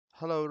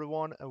Hello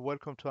everyone and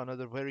welcome to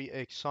another very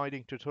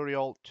exciting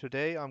tutorial.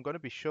 Today I'm going to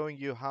be showing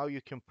you how you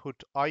can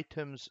put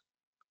items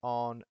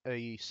on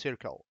a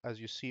circle as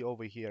you see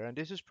over here. And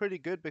this is pretty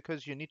good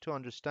because you need to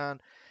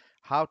understand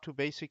how to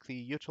basically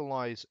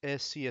utilize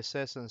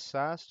SCSS and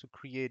Sass to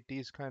create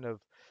these kind of,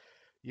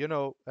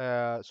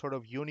 sort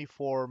of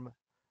uniform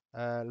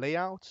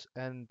layouts.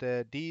 And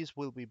these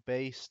will be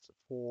based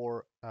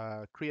for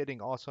creating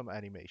awesome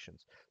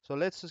animations. So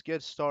let's just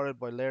get started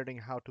by learning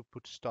how to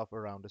put stuff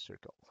around a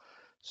circle.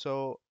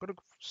 So I'm going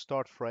to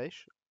start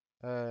fresh.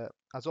 Uh,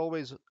 as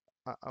always,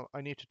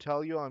 I need to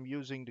tell you I'm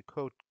using the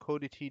code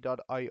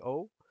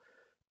codity.io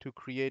to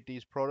create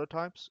these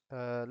prototypes.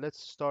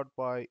 Let's start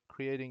by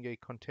creating a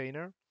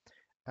container,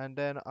 and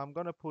then I'm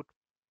going to put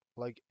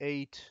like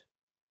 8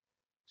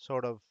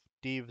 sort of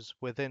divs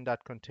within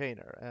that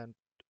container. And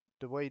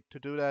the way to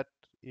do that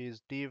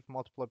is div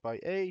multiplied by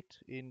 8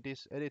 in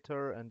this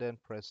editor, and then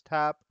press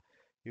tab.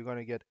 You're going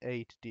to get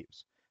 8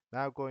 divs.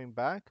 Now going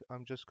back,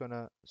 I'm just going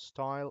to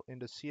style in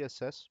the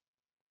CSS.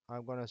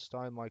 I'm going to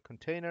style my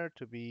container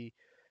to be,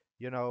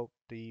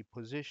 the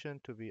position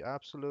to be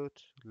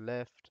absolute,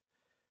 left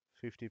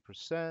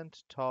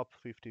 50%, top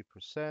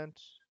 50%.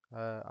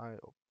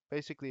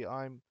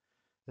 I'm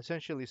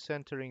essentially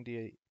centering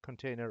the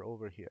container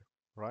over here,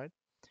 right?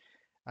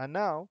 And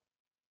now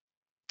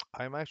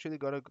I'm actually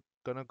gonna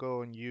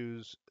go and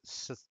use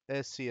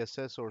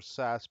SCSS or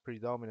Sass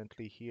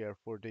predominantly here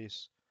for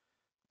this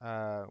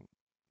uh,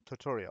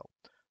 tutorial.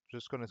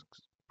 Just gonna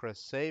press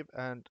save,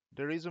 and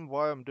the reason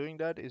why I'm doing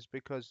that is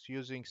because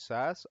using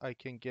Sass I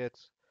can get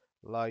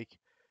like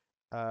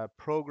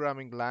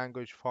programming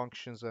language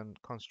functions and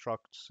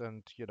constructs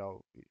and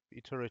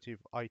iterative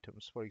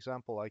items. For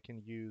example, I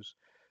can use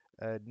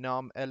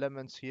num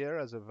elements here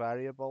as a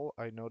variable.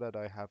 I know that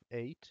I have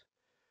 8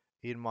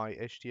 in my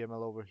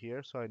HTML over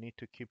here, so I need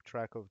to keep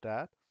track of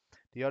that.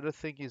 The other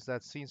thing is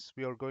that since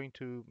we are going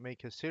to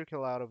make a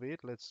circle out of it,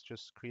 let's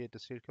just create the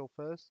circle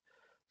first.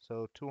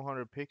 So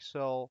 200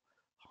 pixel,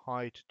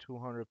 height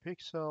 200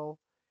 pixel,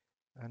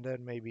 and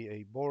then maybe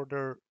a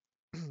border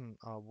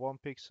 1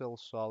 pixel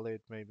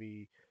solid,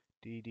 maybe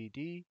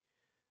DDD.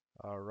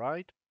 All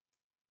right.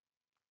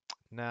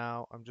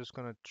 Now I'm just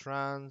going to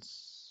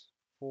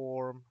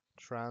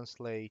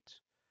translate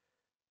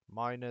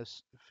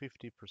minus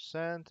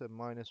 50% and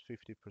minus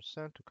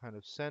 50% to kind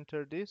of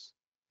center this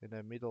in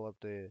the middle of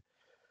the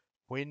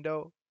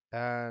window.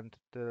 And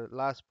the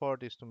last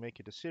part is to make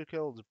it a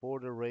circle, the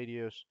border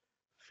radius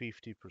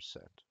 50%,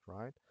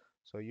 right?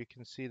 So you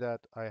can see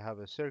that I have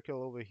a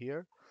circle over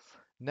here.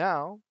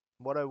 Now,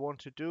 what I want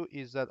to do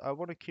is that I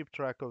want to keep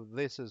track of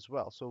this as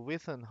well. So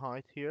width and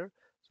height here.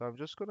 So I'm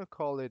just going to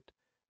call it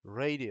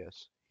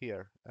radius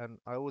here, and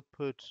I would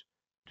put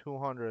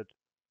 200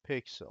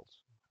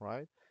 pixels,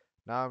 right?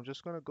 Now I'm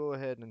just going to go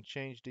ahead and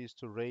change these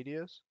to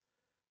radius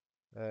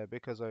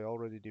because I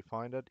already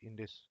defined it in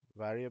this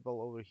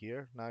variable over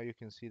here. Now you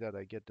can see that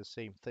I get the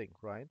same thing,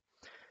 right?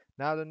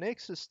 Now the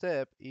next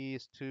step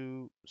is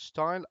to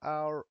style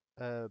our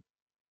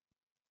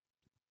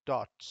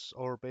dots,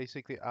 or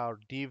basically our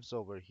divs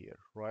over here,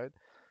 right?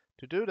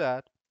 To do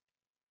that,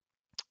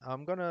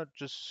 I'm gonna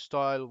just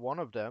style one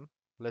of them.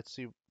 Let's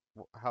see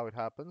how it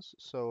happens.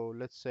 So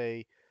let's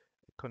say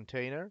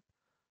container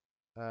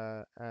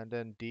and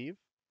then div.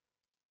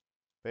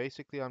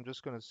 Basically, I'm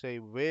just gonna say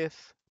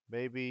width,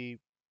 maybe,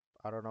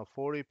 I don't know,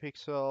 40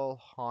 pixel,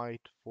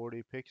 height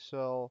 40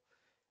 pixel,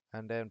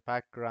 and then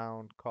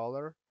background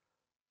color.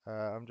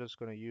 I'm just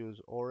gonna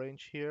use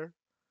orange here.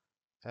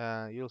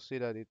 You'll see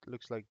that it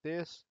looks like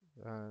this.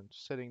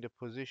 Setting the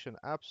position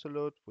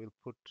absolute, we'll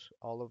put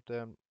all of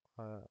them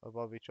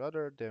above each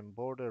other. Then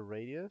border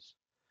radius.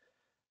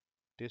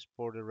 This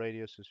border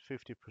radius is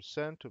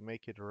 50% to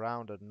make it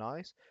round and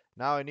nice.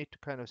 Now I need to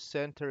kind of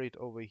center it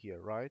over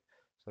here, right?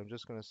 So I'm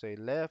just going to say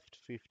left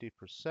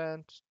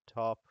 50%,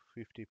 top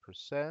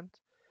 50%,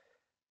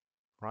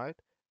 right?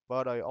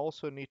 But I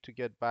also need to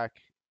get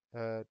back,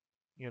 to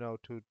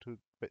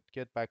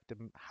get back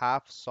the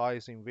half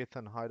size in width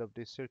and height of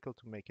this circle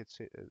to make it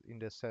in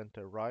the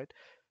center, right?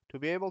 To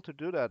be able to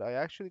do that, I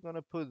actually going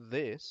to put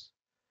this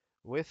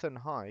width and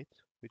height,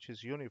 which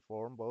is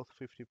uniform, both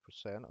 50%.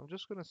 I'm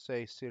just going to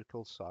say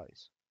circle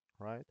size,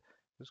 right?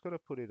 Just going to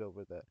put it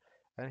over there.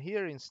 And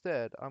here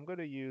instead, I'm going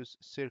to use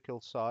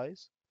circle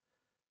size,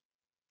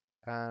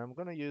 and I'm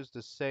going to use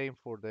the same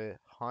for the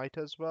height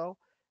as well.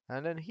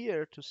 And then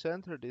here to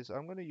center this,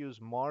 I'm going to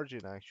use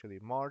margin actually.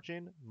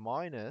 Margin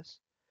minus,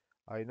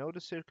 I know the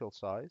circle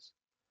size,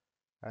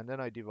 and then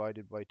I divide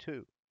it by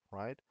 2,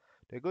 right?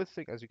 The good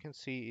thing, as you can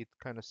see, it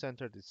kind of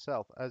centered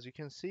itself. As you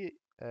can see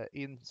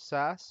in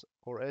Sass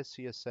or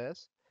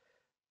SCSS,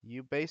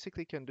 you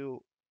basically can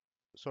do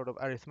sort of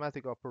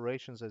arithmetic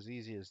operations as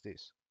easy as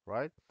this,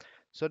 right?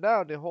 So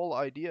now the whole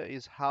idea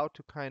is how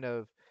to kind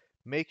of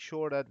make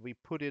sure that we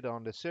put it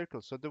on the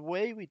circle. So the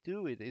way we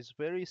do it is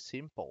very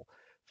simple.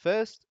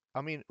 First,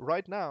 I mean,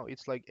 right now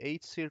it's like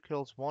 8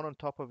 circles, one on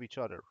top of each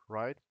other,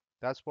 right?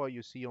 That's why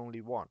you see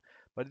only one.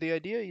 But the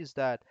idea is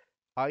that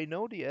I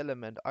know the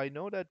element, I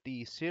know that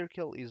the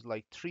circle is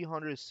like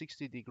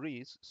 360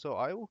 degrees, so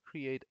I will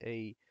create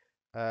a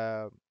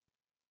uh,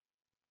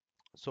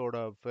 sort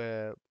of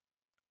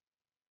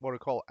what I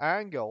call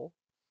angle,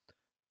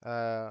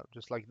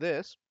 just like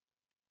this,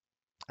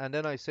 and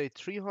then I say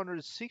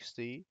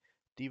 360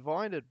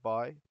 divided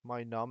by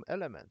my num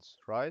elements,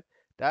 right?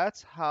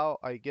 That's how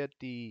I get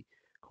the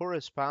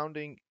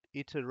corresponding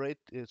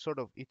sort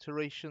of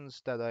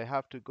iterations that I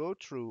have to go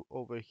through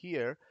over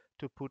here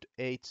to put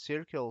 8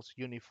 circles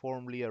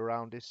uniformly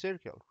around this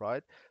circle,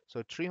 right?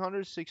 So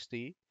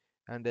 360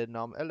 and then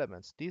num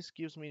elements. This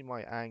gives me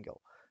my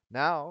angle.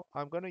 Now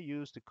I'm going to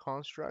use the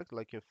construct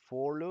like a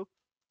for loop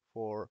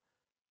for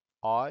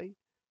I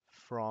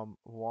from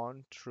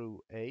 1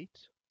 through 8,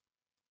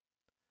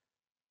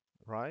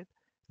 right?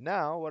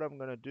 Now what I'm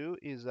going to do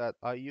is that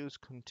I use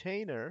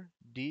container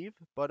div,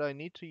 but I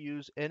need to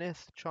use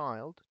nth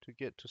child to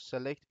get to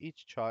select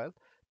each child.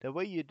 The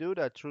way you do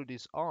that through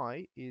this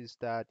I is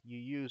that you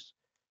use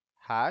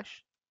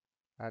hash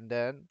and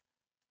then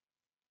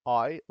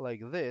I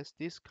like this.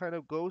 This kind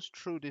of goes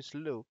through this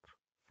loop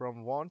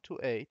from 1 to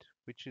 8,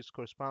 which is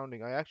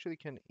corresponding. I actually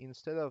can,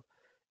 instead of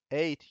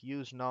 8,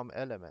 use num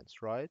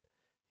elements, right?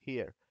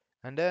 Here.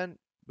 And then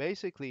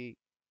basically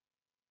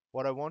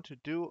what I want to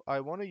do,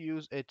 I want to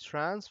use a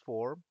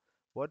transform.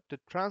 What the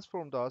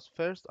transform does,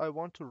 first I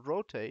want to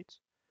rotate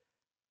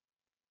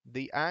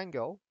the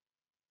angle,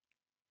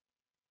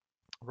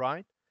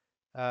 right?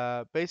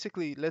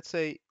 Basically, let's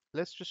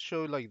just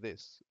show like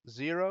this,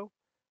 0,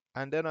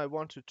 and then I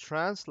want to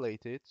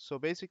translate it. So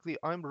basically,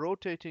 I'm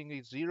rotating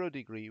it 0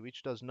 degree,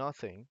 which does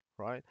nothing,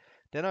 right?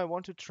 Then I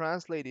want to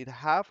translate it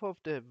half of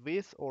the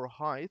width or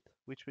height,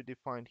 which we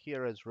defined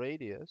here as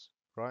radius,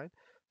 right?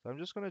 So I'm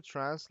just going to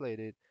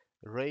translate it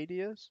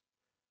radius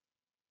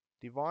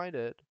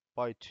divided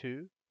by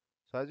 2.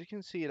 So as you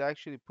can see, it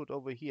actually put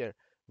over here.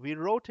 We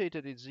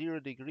rotated it 0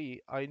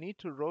 degree. I need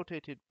to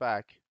rotate it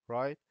back,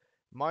 right?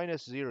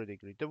 Minus 0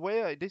 degree. The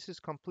way this is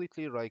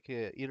completely like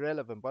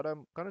irrelevant, but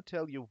I'm gonna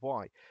tell you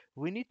why.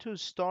 We need to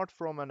start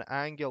from an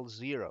angle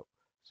 0.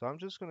 So I'm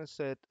just gonna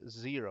set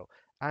 0.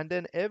 And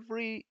then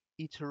every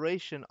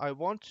iteration, I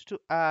want to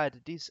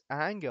add this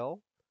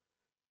angle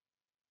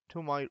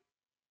to my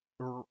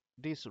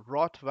this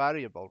rot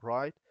variable,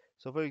 right?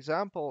 So for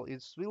example,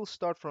 it will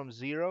start from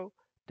 0,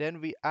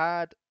 then we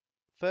add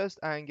first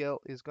angle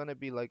is going to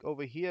be like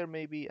over here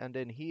maybe, and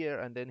then here,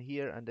 and then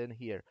here, and then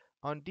here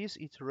on this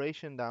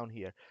iteration down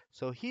here.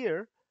 So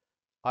here,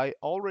 I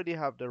already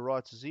have the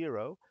rot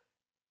 0.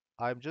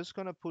 I'm just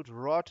going to put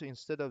rot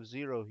instead of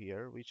 0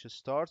 here, which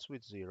starts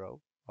with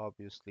 0,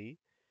 obviously.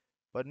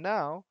 But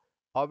now,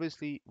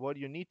 obviously, what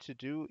you need to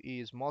do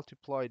is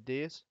multiply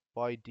this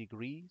by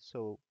degree.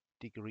 So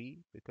degree,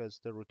 because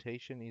the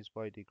rotation is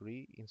by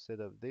degree. Instead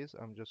of this,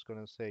 I'm just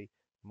going to say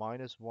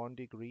minus 1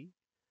 degree,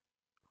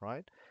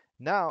 right?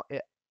 Now,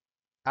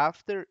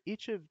 after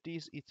each of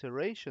these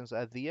iterations,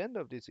 at the end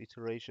of these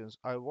iterations,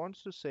 I want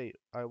to say,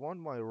 I want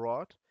my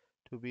rod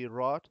to be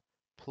rod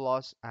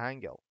plus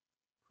angle,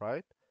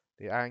 right?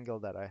 The angle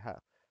that I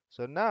have.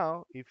 So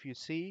now, if you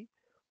see,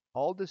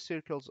 all the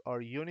circles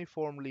are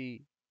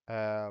uniformly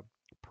uh,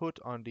 put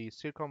on the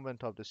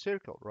circumference of the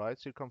circle, right?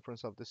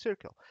 Circumference of the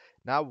circle.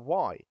 Now,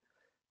 why?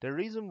 The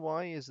reason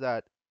why is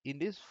that in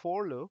this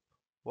for loop,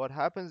 what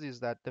happens is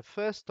that the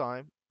first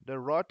time the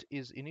rod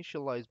is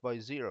initialized by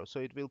 0, so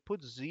it will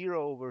put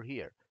 0 over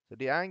here. So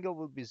the angle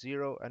will be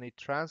 0, and it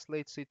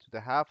translates it to the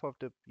half of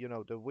the,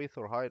 the width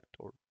or height,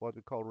 or what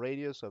we call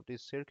radius of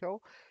this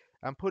circle,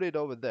 and put it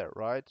over there,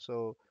 right?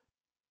 So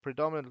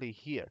predominantly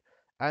here.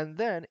 And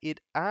then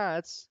it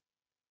adds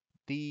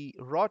the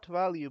rod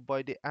value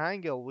by the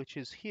angle, which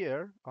is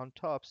here on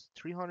top,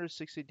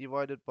 360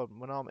 divided by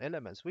num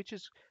elements, which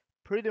is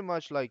pretty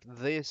much like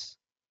this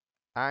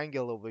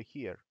angle over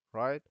here,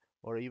 right?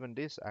 Or even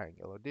this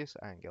angle or this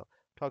angle,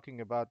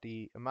 talking about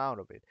the amount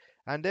of it.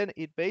 And then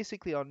it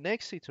basically, on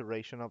next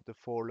iteration of the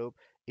for loop,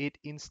 it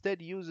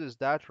instead uses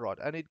that rod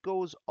and it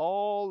goes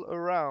all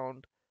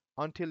around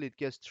until it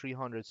gets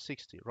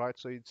 360, right?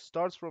 So it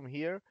starts from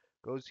here,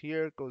 goes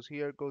here, goes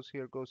here, goes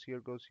here, goes here,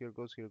 goes here,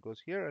 goes here,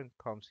 goes here, and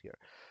comes here.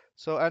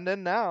 So, and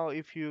then now,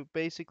 if you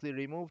basically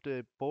remove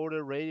the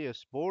border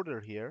radius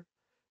border here,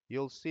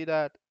 you'll see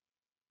that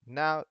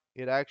now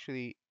it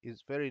actually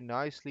is very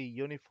nicely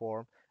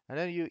uniform, and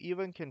then you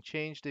even can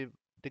change the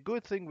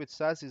good thing with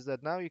Sass is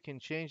that now you can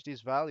change these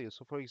values.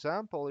 So for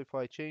example, if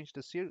I change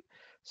the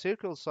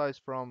circle size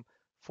from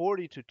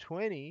 40 to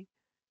 20,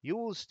 you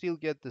will still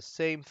get the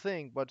same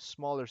thing but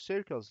smaller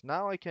circles.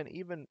 Now I can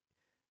even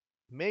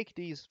make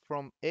these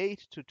from 8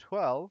 to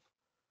 12,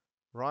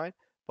 right?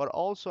 But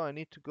also I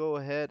need to go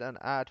ahead and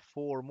add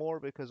 4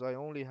 more because I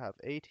only have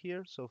 8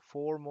 here, so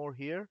 4 more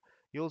here.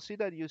 You'll see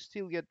that you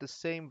still get the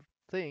same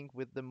thing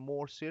with the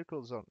more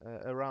circles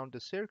around the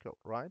circle,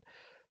 right?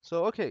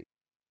 So okay,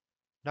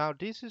 now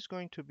this is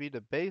going to be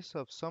the base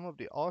of some of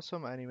the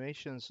awesome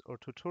animations or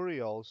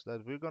tutorials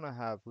that we're going to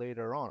have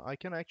later on. I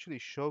can actually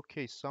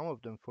showcase some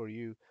of them for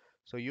you,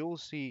 so you'll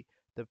see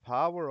the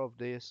power of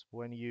this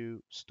when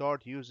you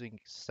start using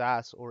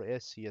Sass or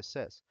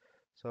SCSS.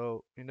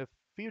 So in the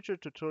future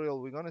tutorial,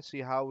 we're going to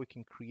see how we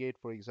can create,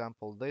 for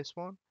example, this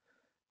one,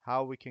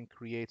 how we can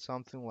create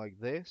something like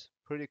this.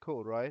 Pretty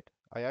cool, right?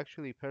 I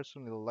actually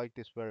personally like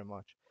this very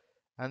much.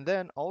 And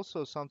then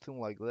also something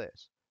like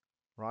this,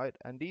 right?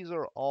 And these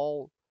are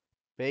all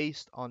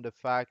based on the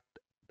fact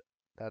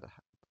that,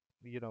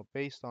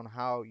 based on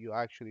how you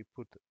actually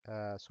put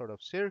sort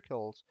of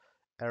circles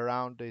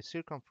around the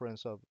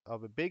circumference of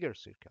a bigger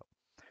circle.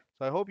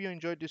 So I hope you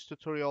enjoyed this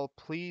tutorial.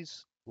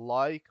 Please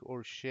like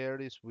or share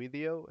this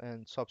video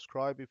and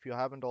subscribe if you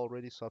haven't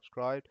already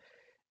subscribed.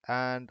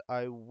 And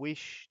I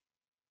wish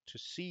to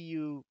see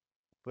you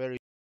very